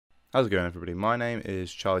How's it going, everybody? My name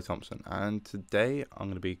is Charlie Thompson, and today I'm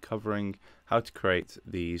going to be covering how to create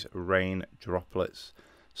these rain droplets.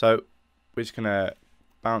 So we're just going to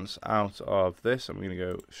bounce out of this and we're going to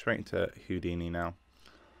go straight into Houdini now.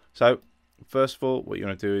 So first of all, what you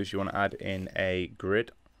want to do is you want to add in a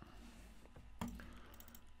grid.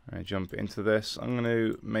 I jump into this. I'm going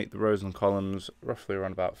to make the rows and columns roughly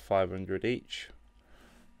around about 500 each.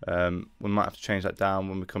 We might have to change that down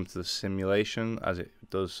when we come to the simulation, as it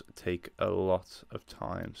does take a lot of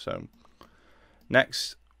time. So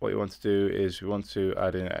next, what you want to do is we want to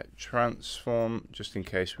add in a transform, just in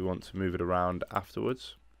case we want to move it around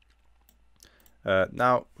afterwards.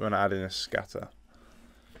 Now we're going to add in a scatter.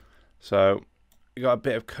 So you got a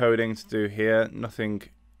bit of coding to do here, nothing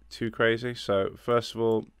too crazy. So first of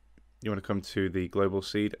all, you want to come to the global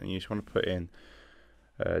seed and you just want to put in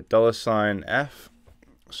 $F.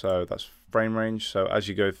 So that's frame range. So as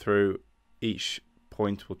you go through, each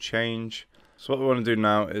point will change. So what we want to do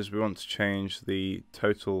now is we want to change the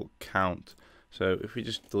total count. So if we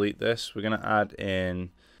just delete this, we're going to add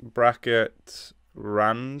in bracket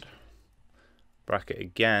rand, bracket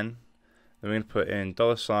again. Then we're going to put in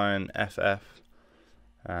 $FF,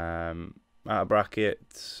 out of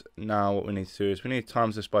bracket. Now what we need to do is we need to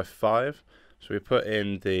times this by 5. So we put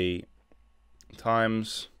in the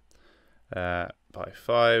times by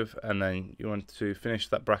 5, and then you want to finish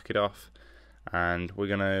that bracket off, and we're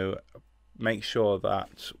going to make sure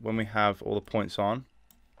that when we have all the points on,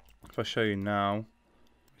 if I show you now,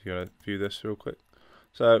 you gotta view this real quick.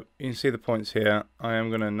 So you can see the points here. I am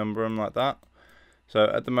going to number them like that. So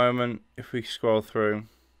at the moment, if we scroll through,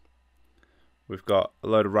 we've got a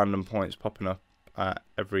load of random points popping up at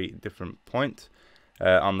every different point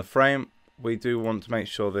on the frame. We do want to make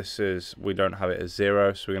sure we don't have it as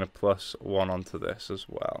 0, so we're going to plus 1 onto this as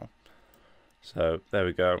well. So there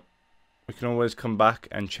we go. We can always come back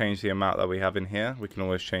and change the amount that we have in here. We can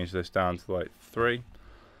always change this down to like 3,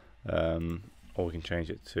 or we can change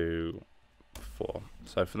it to 4.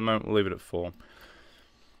 So for the moment, we'll leave it at 4.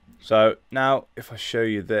 So now if I show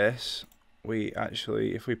you this,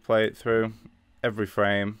 if we play it through, every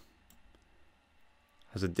frame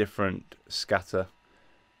has a different scatter,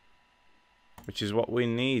 which is what we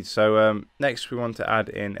need. So next we want to add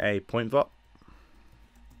in a point VOP.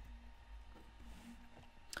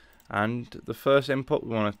 And the first input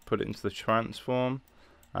we want to put it into the transform,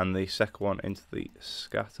 and the second one into the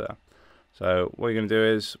scatter. So what you're going to do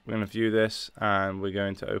is we're going to view this and we're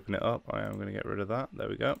going to open it up. I am going to get rid of that. There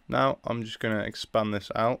we go. Now I'm just going to expand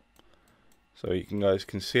this out so you guys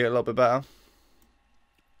can see it a little bit better.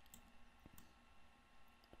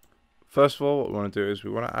 First of all, what we want to do is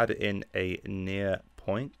we want to add in a near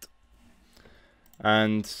point,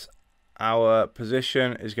 and our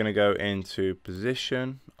position is going to go into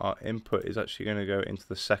position. Our input is actually going to go into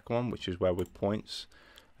the second one, which is where with points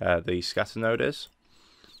the scatter node is.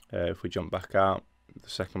 If we jump back out, the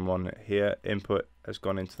second one here, input has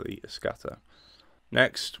gone into the scatter.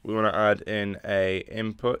 Next, we want to add in a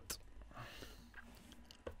input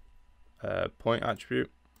point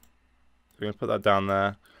attribute. So we're going to put that down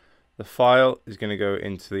there. The file is going to go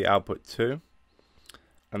into the output 2,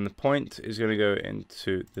 and the point is going to go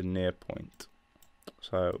into the near point.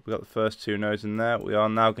 So we've got the first 2 nodes in there. We are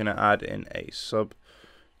now going to add in a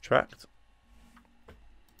subtract. I'm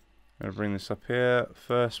going to bring this up here.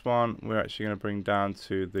 First one, we're actually going to bring down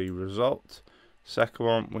to the result. Second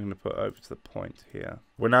one, we're going to put over to the point here.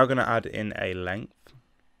 We're now going to add in a length.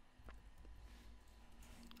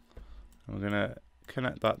 And we're going to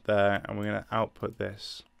connect that there, and we're going to output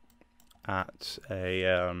this at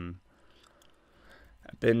a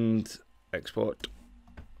binned export.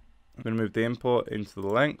 I'm going to move the import into the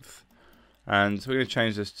length, and we're going to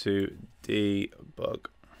change this to debug.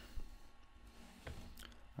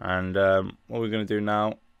 And what we're going to do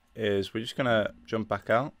now is we're just going to jump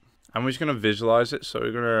back out, and we're just going to visualize it. So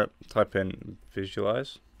we're going to type in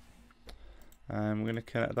visualize, and we're going to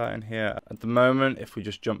connect that in here. At the moment, if we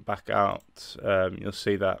just jump back out, you'll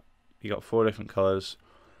see that you got 4 different colors.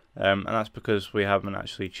 And that's because we haven't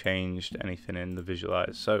actually changed anything in the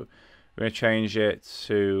visualize. So we're going to change it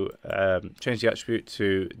to change the attribute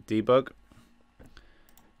to debug,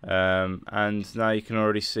 and now you can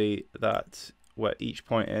already see that where each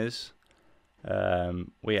point is,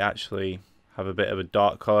 we actually have a bit of a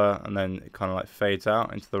dark color, and then it kind of like fades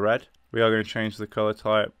out into the red. We are going to change the color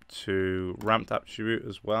type to ramped attribute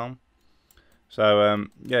as well. So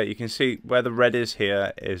yeah, you can see where the red is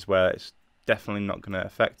here is where it's definitely not going to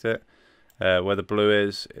affect it. Where the blue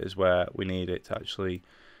is where we need it to actually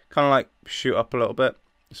kind of like shoot up a little bit.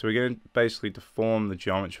 So we're going to basically deform the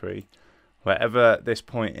geometry wherever this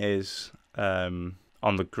point is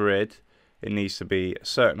on the grid, it needs to be a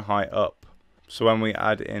certain height up. So when we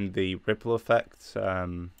add in the ripple effect,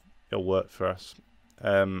 it'll work for us.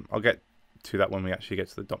 I'll get to that when we actually get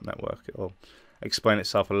to the dot network. It'll explain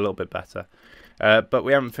itself a little bit better. But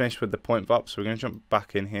we haven't finished with the point VOP, so we're going to jump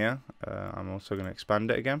back in here. I'm also going to expand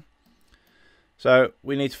it again. So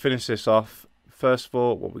we need to finish this off. First of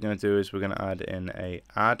all, what we're going to do is we're going to add in a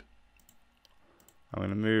add. I'm going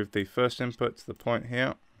to move the first input to the point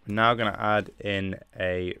here. We're now going to add in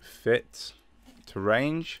a fit to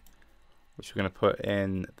range, which we're going to put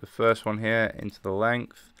in the first one here into the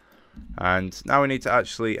length. And now we need to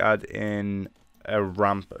actually add in a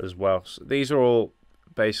ramp as well. So these are all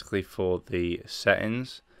basically for the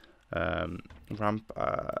settings. Ramp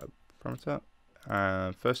parameter.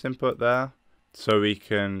 First input there. So we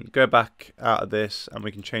can go back out of this and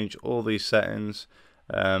we can change all these settings.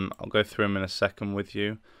 I'll go through them in a second with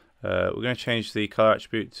you. We're going to change the color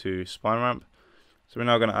attribute to spline ramp. So we're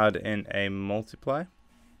now going to add in a multiply.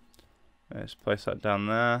 Let's place that down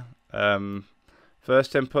there.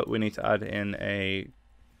 First input, we need to add in a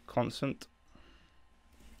constant.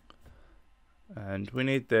 And we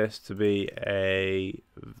need this to be a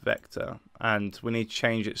vector. And we need to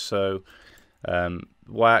change it so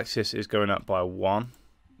y-axis is going up by 1.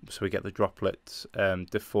 So we get the droplets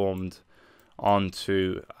deformed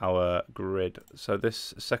onto our grid. So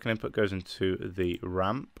this second input goes into the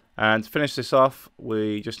ramp. And to finish this off,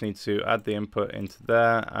 we just need to add the input into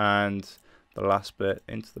there and the last bit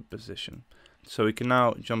into the position. So we can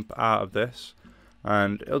now jump out of this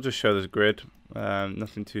and it'll just show this grid.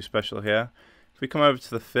 Nothing too special here. If we come over to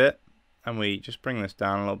the fit and we just bring this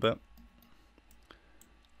down a little bit.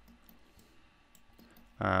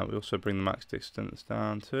 We also bring the max distance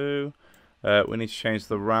down too. We need to change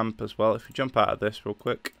the ramp as well. If we jump out of this real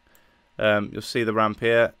quick, you'll see the ramp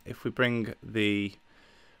here. If we bring we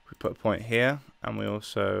put a point here and we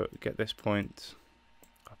also get this point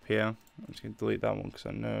up here. I'm just going to delete that one because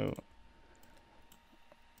I know.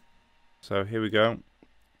 So here we go.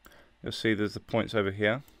 You'll see there's the points over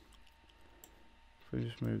here. If we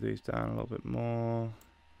just move these down a little bit more,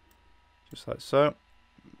 just like so.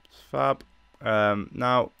 It's fab.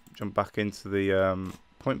 Now jump back into the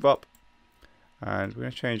point VOP and we're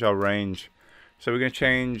going to change our range. So we're going to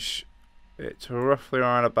change it to roughly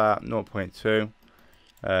around about 0.2.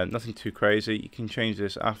 Nothing too crazy. You can change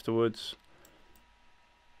this afterwards.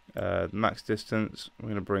 Max distance, we're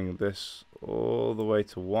going to bring this all the way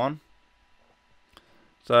to 1.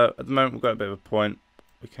 So at the moment we've got a bit of a point.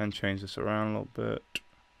 We can change this around a little bit.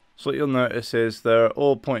 So what you'll notice is they're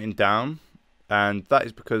all pointing down, and that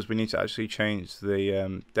is because we need to actually change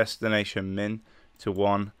the destination min to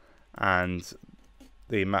 1 and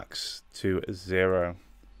the max to 0.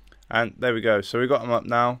 And there we go. So we've got them up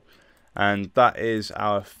now, and that is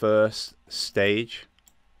our first stage.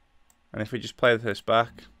 And if we just play this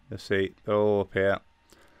back, you'll see they're all up here.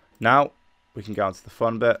 Now we can go on to the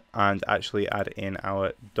fun bit and actually add in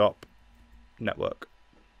our DOP network.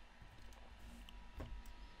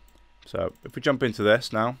 So if we jump into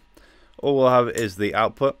this now, all we'll have is the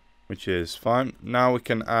output, which is fine. Now we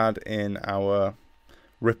can add in our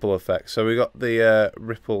ripple effect. So we got the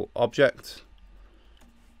ripple object,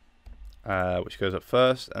 which goes up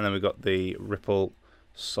first, and then we got the ripple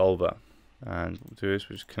solver. And what we'll do is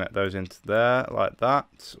we just connect those into there like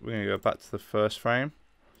that. We're going to go back to the first frame.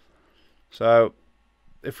 So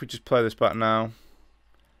if we just play this back now,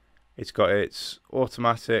 it's got its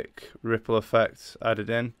automatic ripple effect added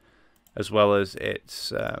in, as well as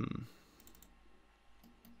its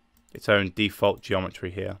own default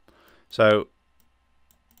geometry here. So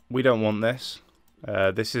we don't want this.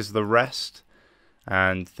 This is the rest,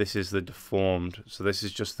 and this is the deformed. So this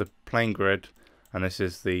is just the plain grid, and this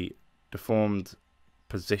is the deformed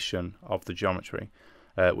position of the geometry,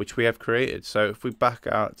 which we have created. So if we back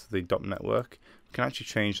out to the DOP network, we can actually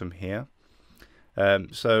change them here.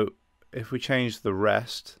 So if we change the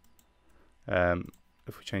rest, of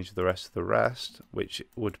the rest, which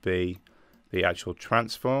would be the actual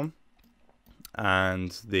transform,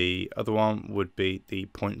 and the other one would be the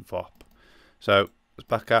point VOP. So let's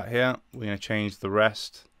back out here. We're going to change the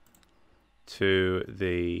rest to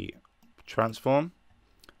the transform,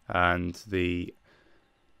 and the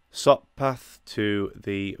SOP path to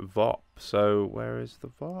the VOP. So where is the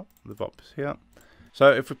VOP? The VOP is here.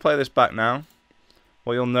 So if we play this back now,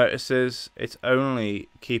 what you'll notice is it's only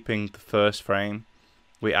keeping the first frame.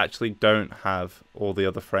 We actually don't have all the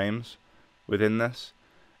other frames within this.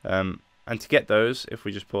 And to get those, if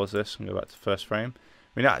we just pause this and go back to first frame,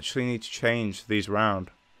 we actually need to change these around.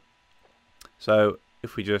 So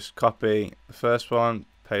if we just copy the first one,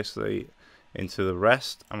 paste the into the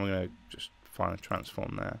rest, and we're going to just find the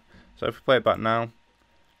transform there. So if we play it back now,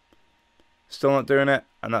 still not doing it,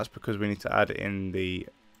 and that's because we need to add in the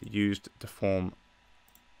used deform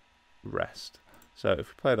rest. So if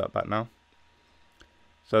we play that back now,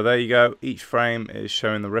 so there you go, each frame is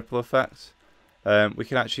showing the ripple effect. We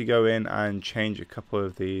can actually go in and change a couple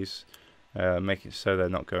of these, make it so they're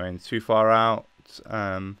not going too far out,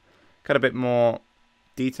 get a bit more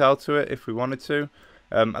detail to it if we wanted to.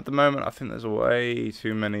 At the moment I think there's way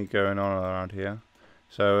too many going on around here.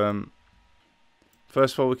 So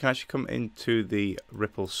first of all, we can actually come into the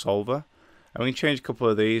ripple solver, and we can change a couple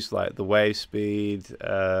of these, like the wave speed,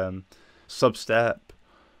 substep,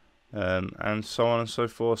 and so on and so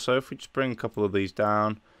forth. So if we just bring a couple of these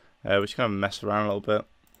down, we just kind of mess around a little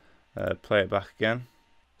bit, play it back again.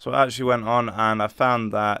 So I actually went on and I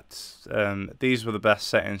found that these were the best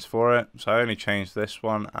settings for it. So I only changed this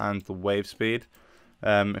one and the wave speed.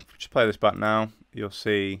 If we just play this back now, you'll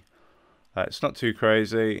see it's not too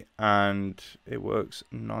crazy and it works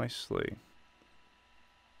nicely.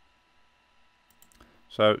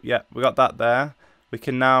 So yeah, we got that there. We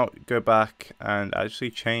can now go back and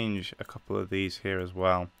actually change a couple of these here as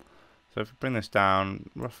well. So if we bring this down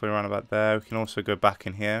roughly around about there, we can also go back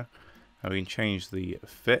in here and we can change the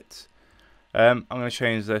fit. I'm going to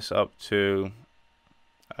change this up to,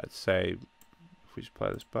 I'd say, if we just play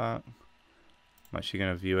this back, I'm actually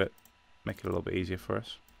going to view it, make it a little bit easier for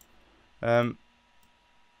us. I'm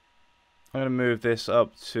going to move this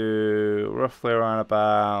up to roughly around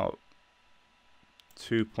about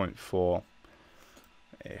 2.4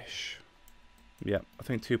 ish. Yeah, I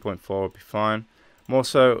think 2.4 would be fine. I'm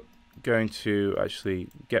also going to actually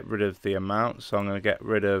get rid of the amount, so I'm going to get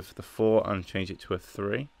rid of the 4 and change it to a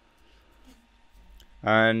 3.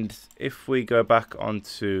 And if we go back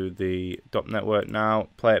onto the dot network now,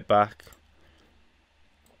 play it back,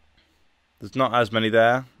 there's not as many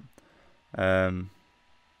there, and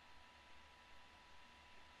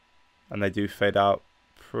they do fade out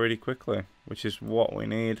pretty quickly, which is what we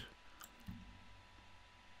need.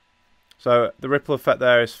 So the ripple effect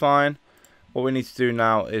there is fine. What we need to do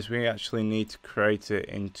now is we actually need to create it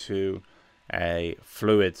into a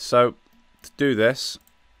fluid. So to do this,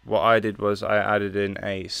 what I did was I added in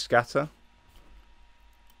a scatter,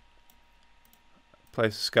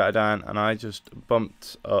 place the scatter down, and I just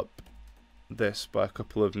bumped up this by a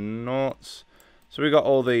couple of noughts. So we got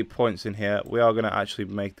all the points in here. We are going to actually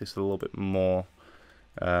make this a little bit more,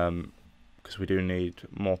 because we do need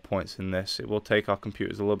more points in this. It will take our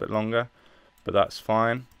computers a little bit longer, but that's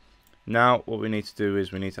fine. Now what we need to do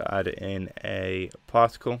is we need to add in a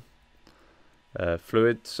particle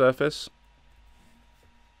fluid surface,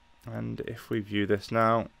 and if we view this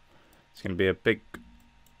now, it's going to be a big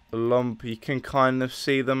lump. You can kind of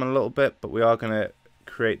see them a little bit, but we are going to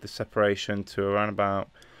create the separation to around about,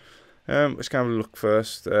 let's kind of look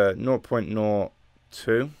first, 0.02.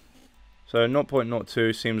 So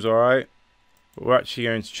 0.02 seems alright. We're actually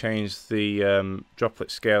going to change the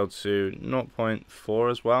droplet scale to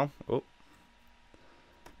 0.4 as well.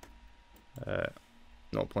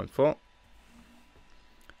 0.4.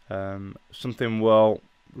 Something will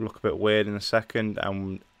look a bit weird in a second,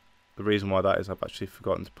 and the reason why that is I've actually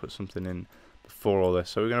forgotten to put something in before all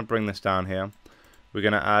this. So we're going to bring this down here. We're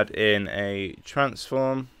going to add in a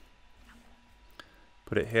transform,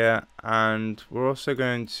 put it here, and we're also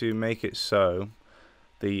going to make it so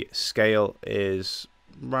the scale is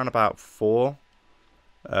around about 4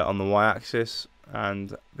 on the y-axis,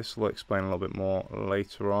 and this will explain a little bit more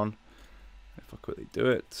later on. If I quickly do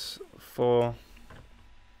it, 4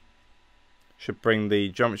 should bring the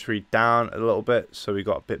geometry down a little bit, so we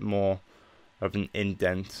got a bit more of an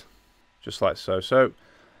indent, just like so. So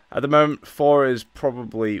at the moment 4 is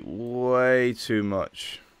probably way too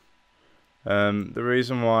much. The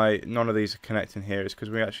reason why none of these are connecting here is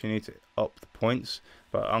because we actually need to up the points,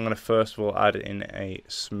 but I'm going to first of all add in a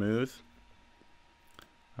smooth.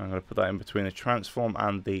 I'm going to put that in between the transform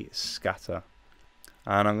and the scatter,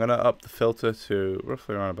 and I'm going to up the filter to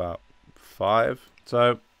roughly around about 5.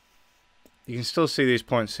 So you can still see these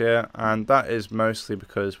points here, and that is mostly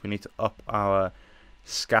because we need to up our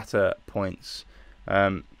scatter points.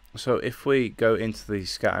 So if we go into the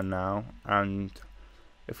scatter now, and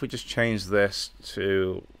if we just change this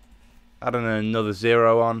to, I don't know, another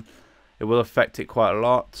 0 on, it will affect it quite a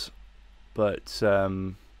lot, but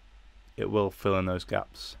it will fill in those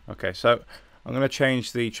gaps. Okay, so I'm going to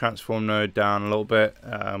change the transform node down a little bit.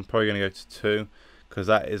 I'm probably going to go to 2, because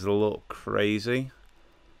that is a little crazy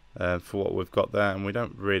for what we've got there, and we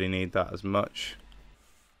don't really need that as much.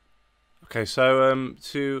 Okay, so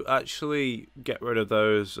to actually get rid of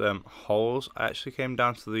those holes, I actually came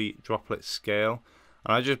down to the droplet scale,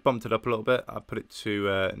 And I just bumped it up a little bit. I put it to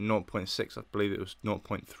 0.6. I believe it was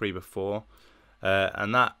 0.3 before,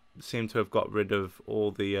 and that seemed to have got rid of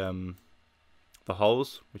all the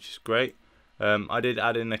holes, which is great. I did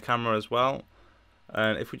add in a camera as well,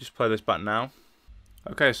 and if we just play this back now.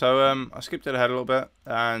 Okay, so I skipped it ahead a little bit,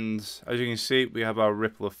 and as you can see, we have our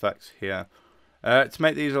ripple effects here. To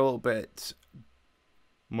make these a little bit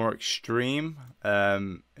more extreme,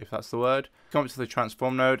 if that's the word, come up to the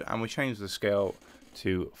transform node, and we change the scale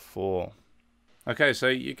to 4. Okay, so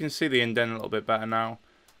you can see the indent a little bit better now.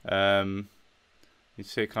 You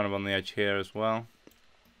see it kind of on the edge here as well.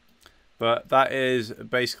 But that is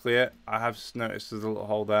basically it. I have noticed there's a little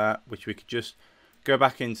hole there, which we could just go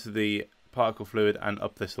back into the particle fluid and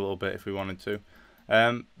up this a little bit if we wanted to.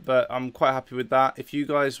 But I'm quite happy with that. If you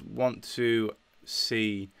guys want to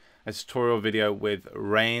see a tutorial video with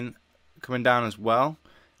rain coming down as well,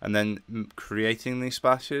 and then creating these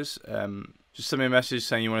splashes, just send me a message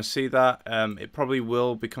saying you want to see that. It probably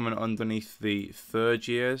will be coming underneath the 3rd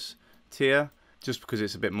year's tier, just because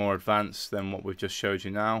it's a bit more advanced than what we've just showed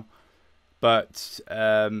you now. But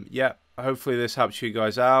yeah, hopefully this helps you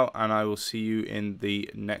guys out, and I will see you in the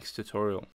next tutorial.